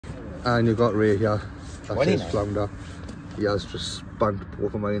And you got Ray here. That's his flounder. He has just spanked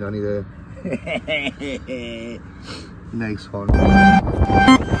both of mine, and he there. Nice one.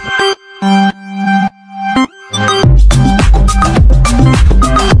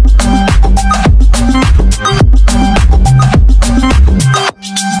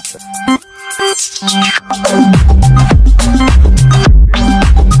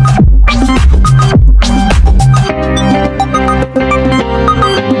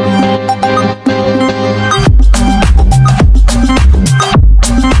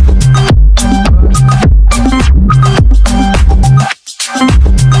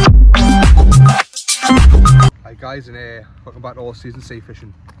 Guys, and welcome back to all season sea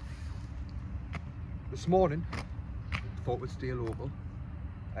fishing. This morning thought we'd stay local.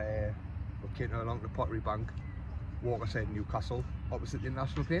 We're cantering along the Pottery Bank, Walkerside, Newcastle, opposite the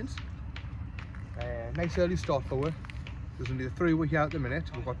international planes. Nice early start for us. There's only the three we're here at the minute.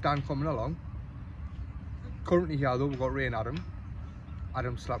 We've got Dan coming along. Currently here though, we've got Ray and Adam.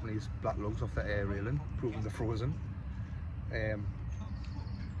 Adam's slapping his black lugs off the air railing, proving they're frozen.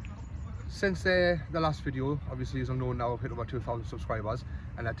 Since the last video, obviously as I know now, I've hit over 2,000 subscribers,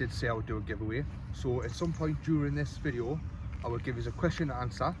 and I did say I would do a giveaway. So at some point during this video, I will give you a question and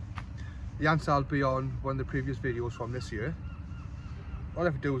answer. The answer will be on one of the previous videos from this year. All I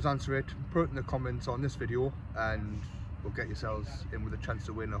have to do is answer it, put it in the comments on this video, and we'll get yourselves in with a chance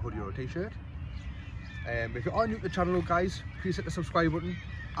to win a hoodie or a t-shirt. If you are new to the channel guys, please hit the subscribe button,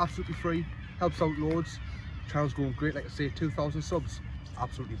 absolutely free, helps out loads. The channel's going great, like I say, 2,000 subs.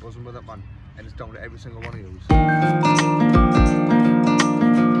 Absolutely buzzing with it, man, and it's down to every single one of you.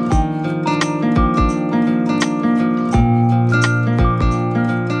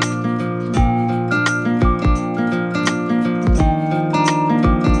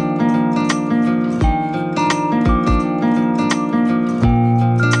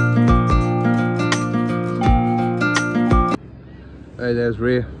 Hey, there's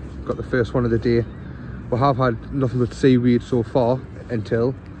Ray, got the first one of the day. We have had nothing but seaweed so far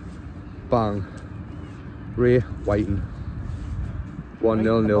until bang, Ray whiting.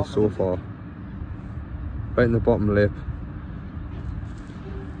 1-0 so far. Right in the bottom lip.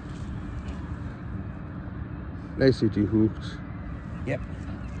 Nicely dehooked. Yep.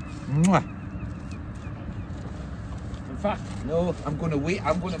 Mwah. In fact, no, I'm going to wait.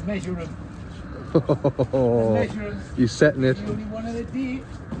 I'm going to measure him. He's setting it. The only one of the day.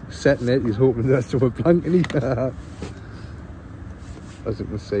 Setting it. He's hoping that's to a blanket. As you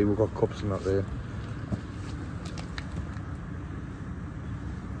can see, we've got cups and that there.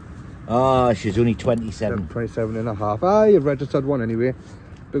 Oh, she's only 27. 27 and a half. Ah, you've registered one anyway.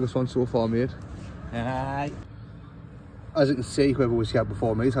 Biggest one so far, mate. Aye. As you can see, whoever was here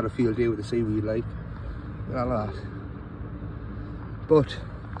before me has had a field day with the seaweed, like. Look at that. But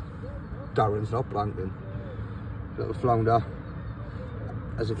Darren's not blanking. Little flounder.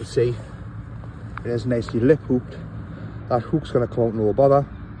 As you can see, it is nicely lip hooked. That hook's going to come out no bother.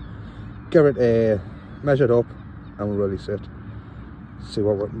 Get it measured up and we'll release it. See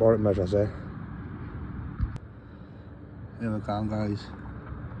what it measures there. There we go guys.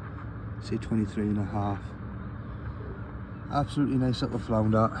 See 23 and a half. Absolutely nice little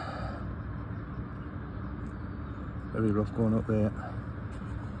flounder. Very rough going up there.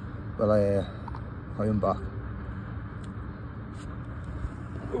 Well I am back.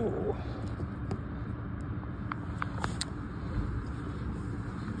 Oh.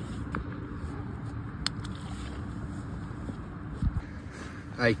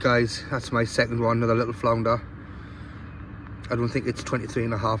 Right guys, that's my second one, another little flounder. I don't think it's 23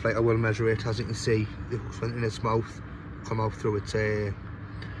 and a half, like I will measure it. As you can see, the hook's went in its mouth, come out through its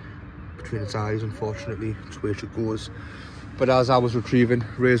between its eyes, unfortunately. That's where it goes. But as I was retrieving,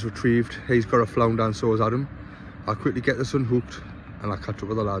 Ray's retrieved, he's got a flounder and so has Adam. I'll quickly get this unhooked and I'll catch up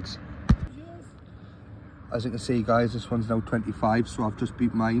with the lads. As you can see guys, this one's now 25, so I've just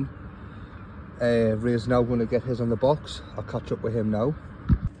beat mine. Ray's now going to get his on the box. I'll catch up with him now.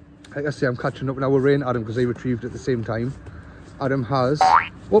 Like I say, I'm catching up now with Ray and Adam because they retrieved at the same time. Adam has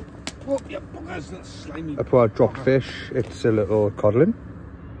a poor dropped fish. It's a little codlin.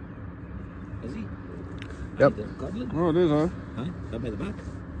 Is he? Yep. Codlin? Oh, it is, huh? Aye, down by the back.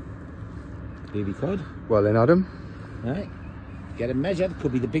 Baby cod. Well then, Adam. Right. Get him measured.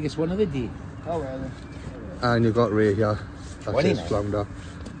 Could be the biggest one of the day. Oh well then. And you got Ray here. That's 29. his flounder.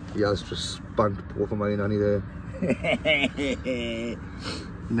 He has just spanked both of mine, and he there.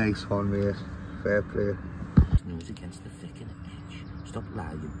 Nice one, mate. Fair play. Nose against the thick edge. Stop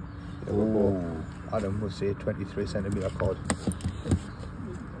lying. There we go. Adam will say 23 centimetre cod.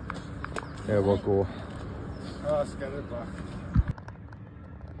 There we go. Oh, let's get it back.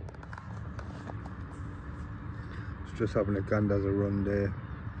 Just having a ganders around there.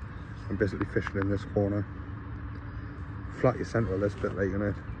 I'm basically fishing in this corner. Flat your centre of this bit, like, in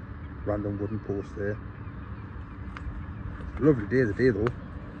it. Random wooden post there. Lovely day today though.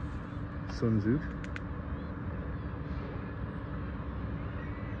 Sun's out.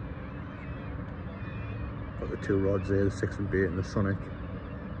 Got the two rods there, the 6 and bait and the Sonic.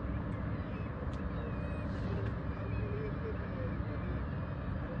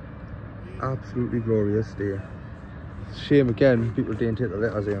 Absolutely glorious day. Shame again, people didn't take the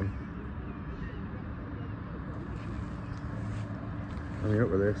letters in. I mean,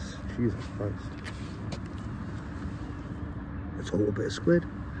 look at this. Jesus Christ. It's all a bit of squid.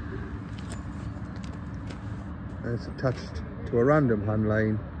 And it's attached to a random hand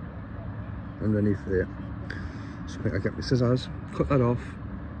line underneath there. So I think I get my scissors, cut that off,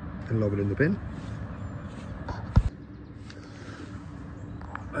 and lob it in the bin.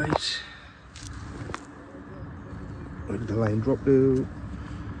 Right. Where did the line drop to?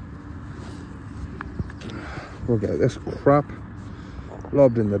 We'll get this crap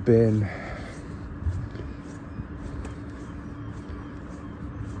lobbed in the bin.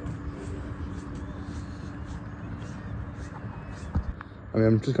 I mean,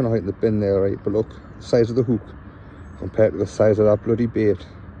 I'm just going to hide the bin there, right? But look, the size of the hook compared to the size of that bloody bait.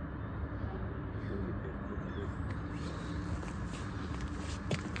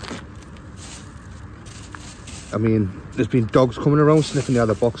 I mean, there's been dogs coming around sniffing the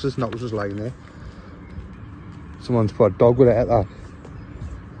other boxes, and that was just lying there. Someone's put a dog with it at that.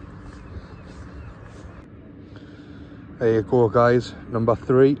 There you go, guys. Number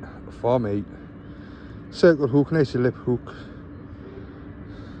 3 for me. Circle hook, nice lip hook.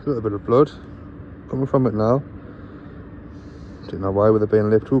 A little bit of blood coming from it now. Don't know why with it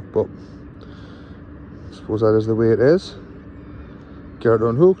being lipped hook, but I suppose that is the way it is. Get it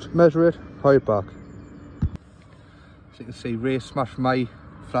unhooked, measure it, hide it back. As you can see, Ray smashed my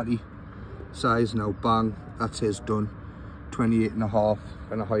flatty size now, bang, that's his done. 28.5,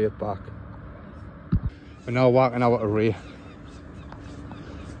 and I hide it back. We're now walking out to Ray.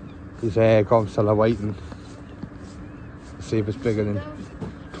 He's gone still waiting. See if it's bigger than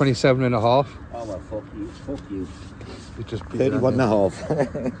 27.5. Oh well, fuck you. You just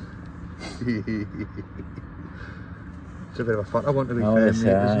 31.5. It's a bit of a fatter one to be fair, mate,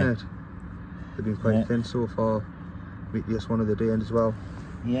 isn't it? They've been quite thin so far. Meatiest one of the day as well.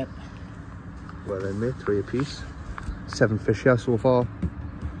 Yep. Well then, mate, 3 apiece. 7 fish here so far.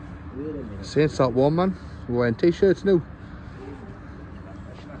 See, it's that warm, man. We're wearing t-shirts now.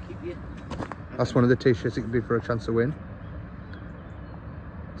 That's one of the t-shirts it can be for a chance to win.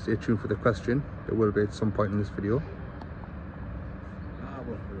 Stay tuned for the question. There will be at some point in this video.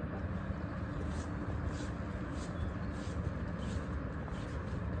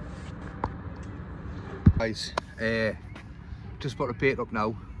 Guys, just put the bait up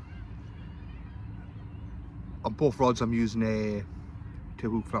now. On both rods I'm using 2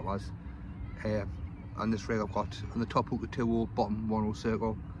 hook flappers. And this rig I've got on the top hook a 2-0, bottom 1-0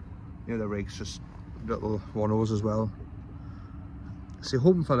 circle. You know, the rig's just little 1-0s as well. So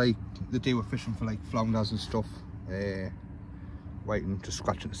hoping for like the day we're fishing for like flounders and stuff. Waiting, just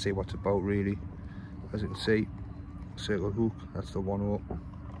scratching to see what's about really. As you can see, circle hook, that's the 1-0.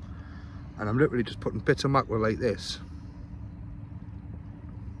 And I'm literally just putting bits of mackerel like this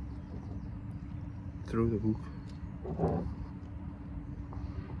through the hook.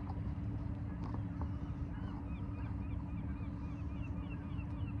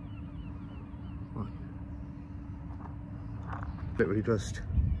 Literally just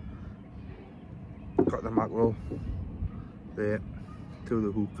got the mackerel there through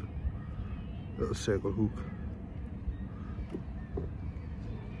the hook, little circle hook.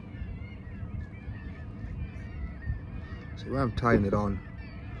 See where I'm tying it on,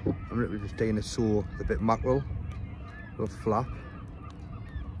 I'm literally just taking it so the bit mackerel will flap.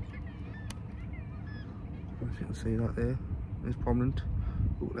 If you can see that there, it's prominent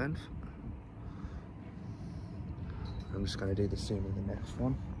hook length. I'm just going to do the same with the next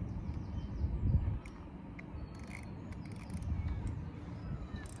one.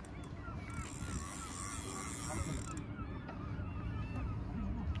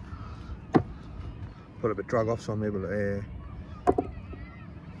 Put a bit of drag off so I'm able to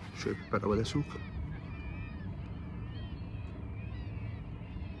shape it better with this hook.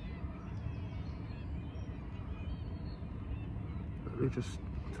 Literally just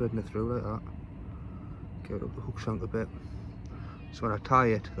threading it through like that. Get up the hook shank a bit, so when I tie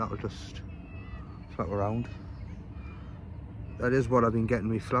it that'll just flap around. That is what I've been getting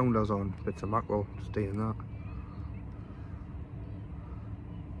me flounders on, bits of mackerel, just doing that.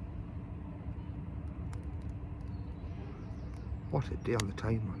 What a day on the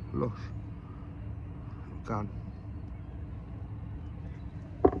time, man. Lush. Gone.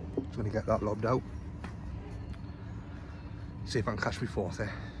 Just gonna get that lobbed out. See if I can catch me fourth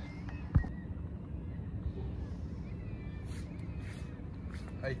there.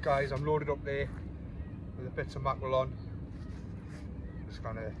 Right guys, I'm loaded up there with the bits of mackerel on. Just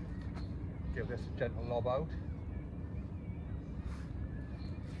gonna give this a gentle lob out.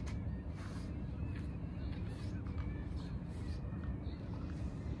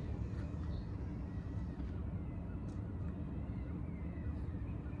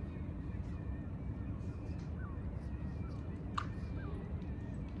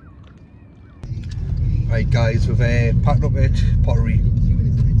 Right guys, we've packed up it, pottery,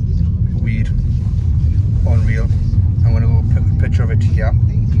 weed, unreal. I'm going to go put a picture of it here.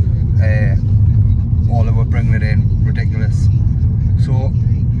 All of it, bringing it in, ridiculous. So,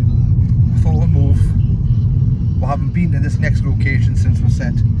 I thought we'd move. We haven't been to this next location since we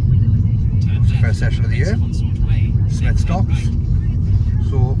set. It was the first session of the year, Smith Stocks.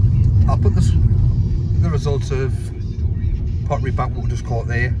 So, I'll put the results of pottery back, what we just caught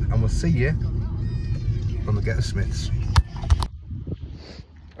there, and we'll see you when we get to Smith's.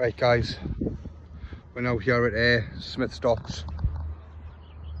 Right guys, we're now here at Smith Stocks.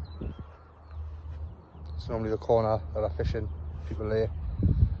 It's normally the corner that are fishing people there.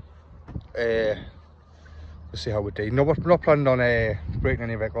 We'll see how we do. No, we're not planning on breaking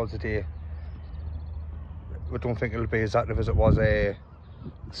any records today. We don't think it'll be as active as it was the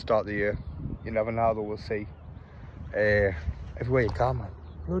start of the year. You never know though, we'll see. Everywhere you can, man.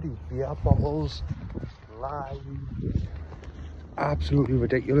 Bloody beer bottles. Absolutely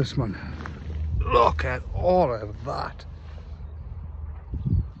ridiculous, man. Look at all of that.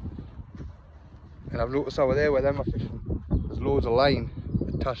 And I've noticed over there where them are fishing, there's loads of line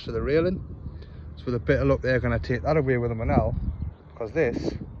attached to the railing. So with a bit of luck they're going to take that away with them now, because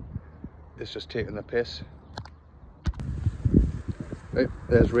this is just taking the piss. Right,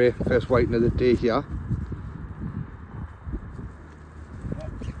 there's Ray, first whiting of the day here.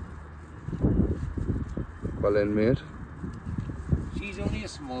 Well in, mate. She's only a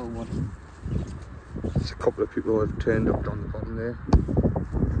small one. There's a couple of people who have turned up on the bottom there.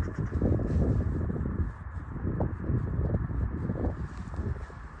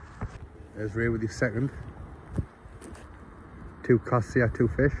 There's Ray with his second. 2 casts here, 2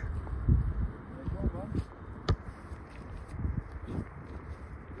 fish.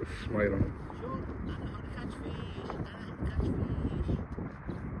 Just smile on him.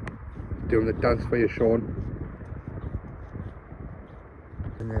 Doing the dance for you, Sean.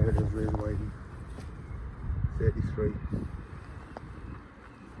 And there it is, really widen. 33.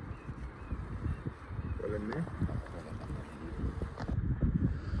 Well in there.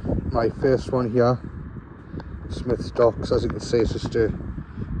 My first one here, Smith Stocks. As you can see, it's just a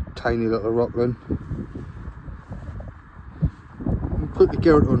tiny little rockland. Quickly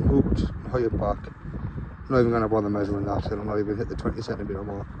get it unhooked and high it back. I'm not even going to bother measuring that, it'll not even hit the 20 centimetre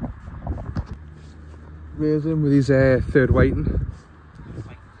mark. Ray's in with his third whiting.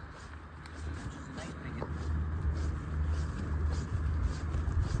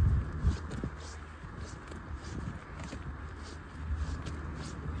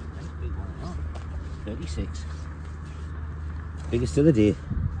 Biggest of the day.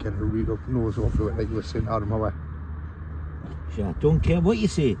 Get a real up nose off of it like you were saying out of my way. Sure, don't care what you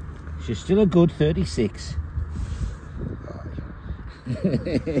say. She's still a good 36. Aye.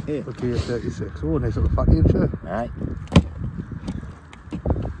 Okay, 36. Oh, nice little fatty in sure. Aye.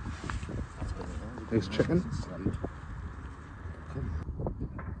 Nice chicken.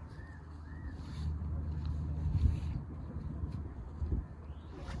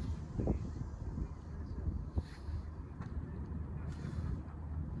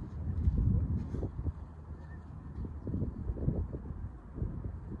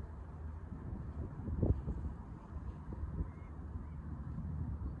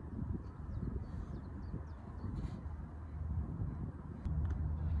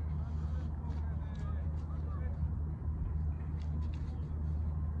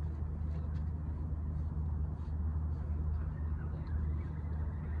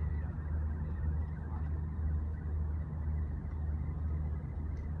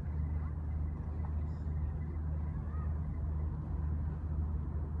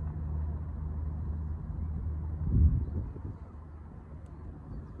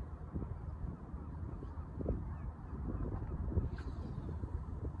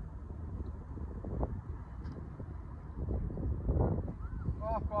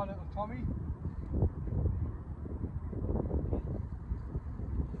 Afaw, little Tommy.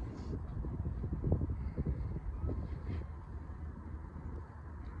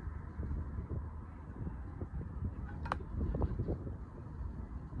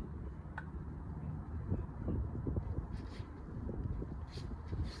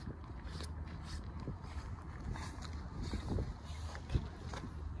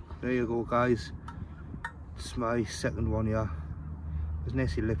 there you go guys, it's my second one here. There's a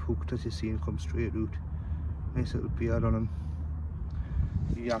nice lip hooked as you see and come straight out. Nice little beard on him.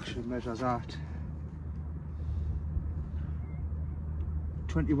 He actually measures at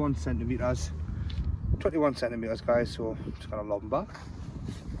 21 centimeters. 21 centimeters guys, so I'm just gonna lob him back.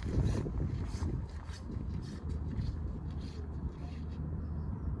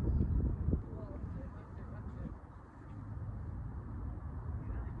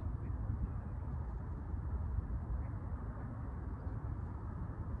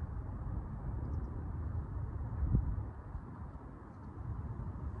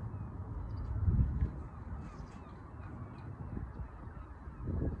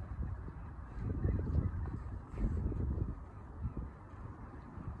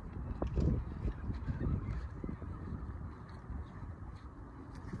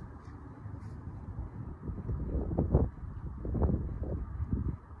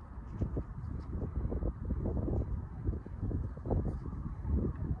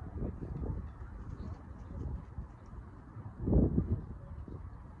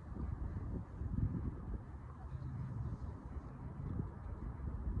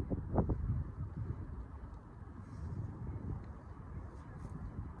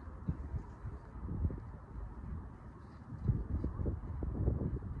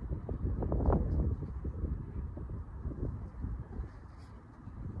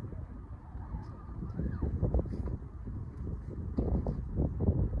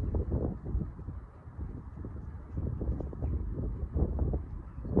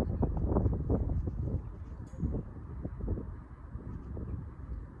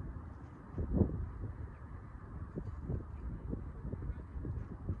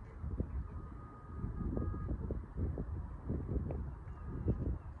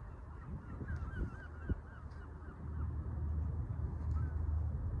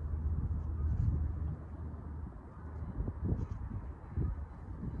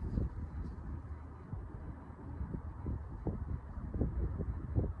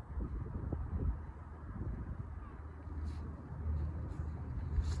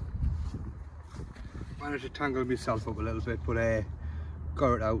 Managed to tangle myself up a little bit, but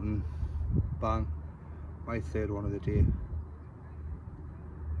got it out and bang, my third one of the day.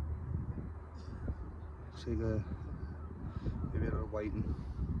 Looks like maybe a little whiting.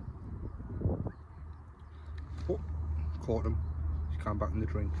 Oh, caught him. He's come back in the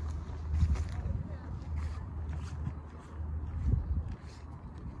drink.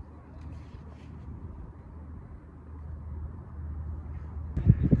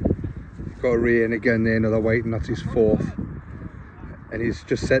 Got a ray in again there, another white, and that's his fourth. And he's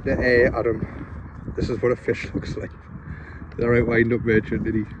just set the air at him. This is what a fish looks like. The right wind up merchant,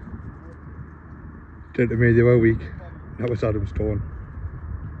 did he? Turned to me the other week. That was Adam's tone.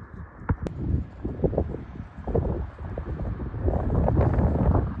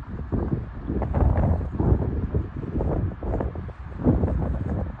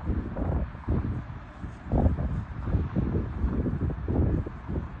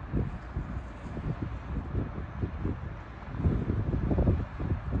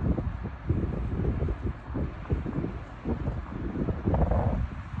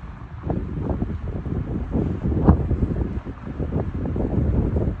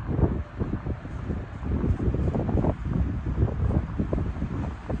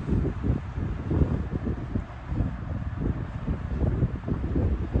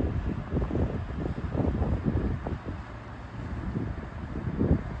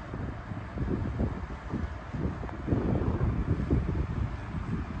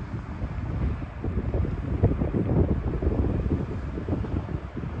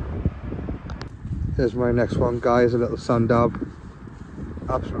 There's my next one guys, a little sun dab.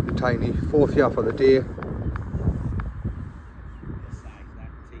 Absolutely tiny, fourth year for the day.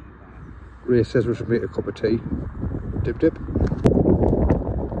 Ray says we should make a cup of tea. Dip dip.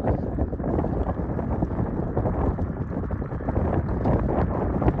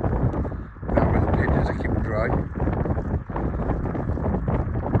 Now with the pigeons to keep them dry.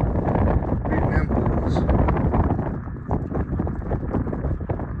 Reading them balls.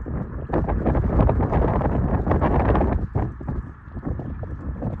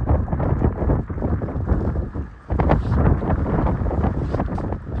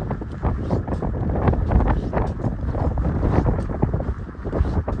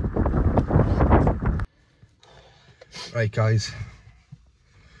 Right guys,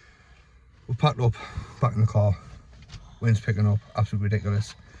 we're packed up, back in the car, wind's picking up, absolutely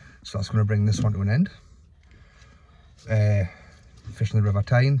ridiculous, so that's going to bring this one to an end. Fishing the River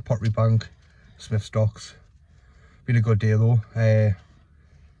Tyne, Pottery Bank, Smith's Docks, been a good day though.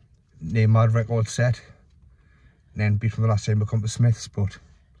 name mad record set, and then beat from the last time we come to Smiths, but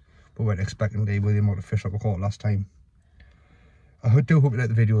we weren't expecting to with the amount of fish that we caught last time. I do hope you like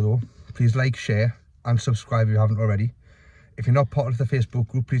the video though. Please like, share and subscribe if you haven't already. If you're not part of the Facebook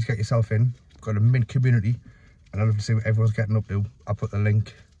group, please get yourself in. We've got a mint community and I'd love to see what everyone's getting up to. I'll put the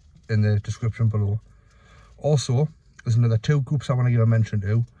link in the description below. Also, there's another 2 groups I want to give a mention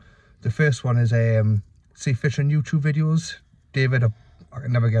to. The first one is Seafishing YouTube videos. David, I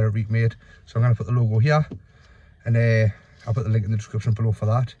can never get it remade, so I'm going to put the logo here, and I'll put the link in the description below for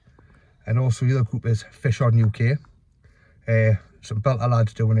that. And also the other group is Fish on UK. Some belter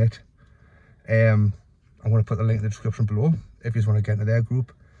lads doing it. I'm going to put the link in the description below if you just want to get into their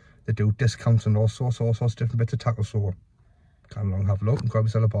group. They do discounts and all sorts of different bits of tackle, so come along, have a look and grab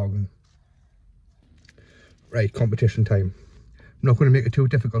yourself a bargain. Right, competition time. I'm not going to make it too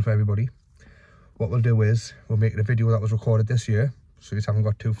difficult for everybody. What we'll do is we'll make it a video that was recorded this year, so you haven't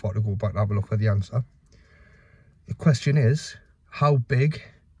got too far to go back and have a look for the answer. The question is, how big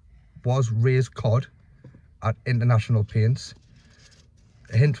was Ray's cod at international paints?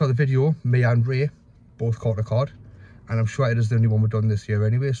 A hint for the video, me and Ray both caught a cod, and I'm sure it is the only one we've done this year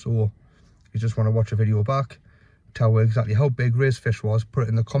anyway, so if you just want to watch a video back, tell me exactly how big Ray's fish was, put it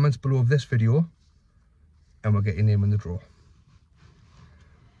in the comments below of this video, and we'll get your name in the draw.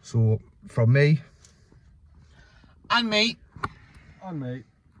 So, from me... And me.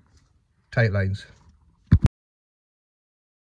 Tight lines.